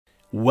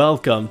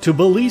Welcome to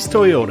Balise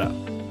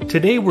Toyota.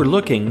 Today we're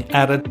looking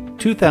at a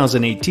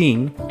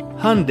 2018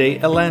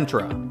 Hyundai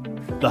Elantra.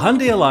 The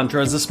Hyundai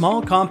Elantra is a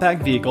small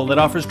compact vehicle that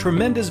offers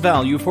tremendous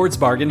value for its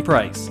bargain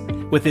price.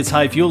 With its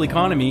high fuel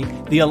economy,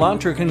 the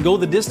Elantra can go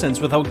the distance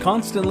without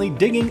constantly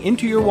digging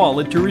into your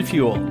wallet to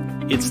refuel.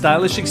 Its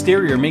stylish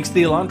exterior makes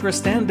the Elantra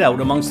stand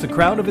out amongst the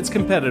crowd of its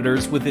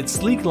competitors with its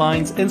sleek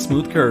lines and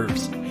smooth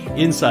curves.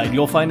 Inside,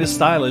 you'll find a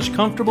stylish,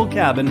 comfortable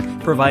cabin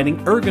providing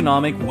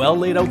ergonomic,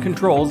 well-laid-out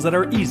controls that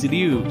are easy to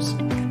use.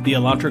 The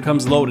Elantra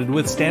comes loaded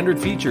with standard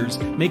features,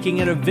 making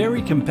it a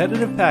very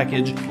competitive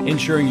package,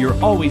 ensuring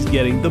you're always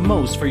getting the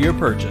most for your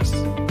purchase.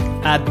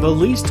 At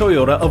Balise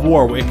Toyota of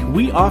Warwick,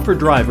 we offer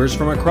drivers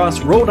from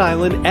across Rhode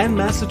Island and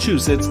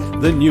Massachusetts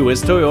the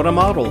newest Toyota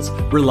models,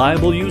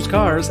 reliable used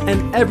cars,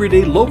 and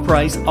everyday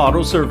low-price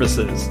auto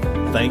services.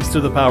 Thanks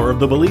to the power of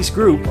the Balise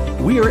Group,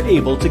 we are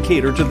able to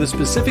cater to the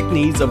specific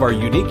needs of our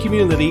unique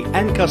community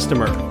and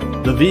customer.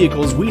 The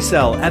vehicles we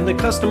sell and the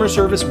customer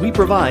service we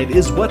provide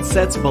is what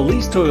sets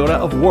Balise Toyota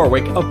of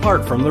Warwick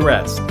apart from the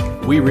rest.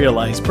 We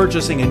realize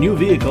purchasing a new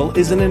vehicle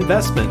is an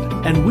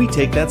investment, and we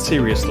take that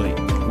seriously.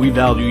 We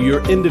value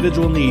your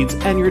individual needs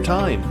and your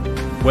time.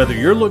 Whether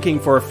you're looking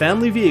for a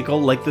family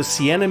vehicle like the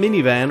Sienna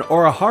minivan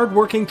or a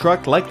hard-working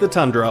truck like the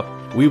Tundra,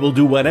 we will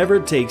do whatever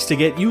it takes to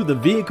get you the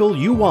vehicle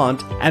you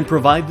want and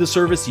provide the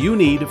service you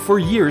need for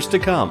years to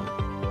come.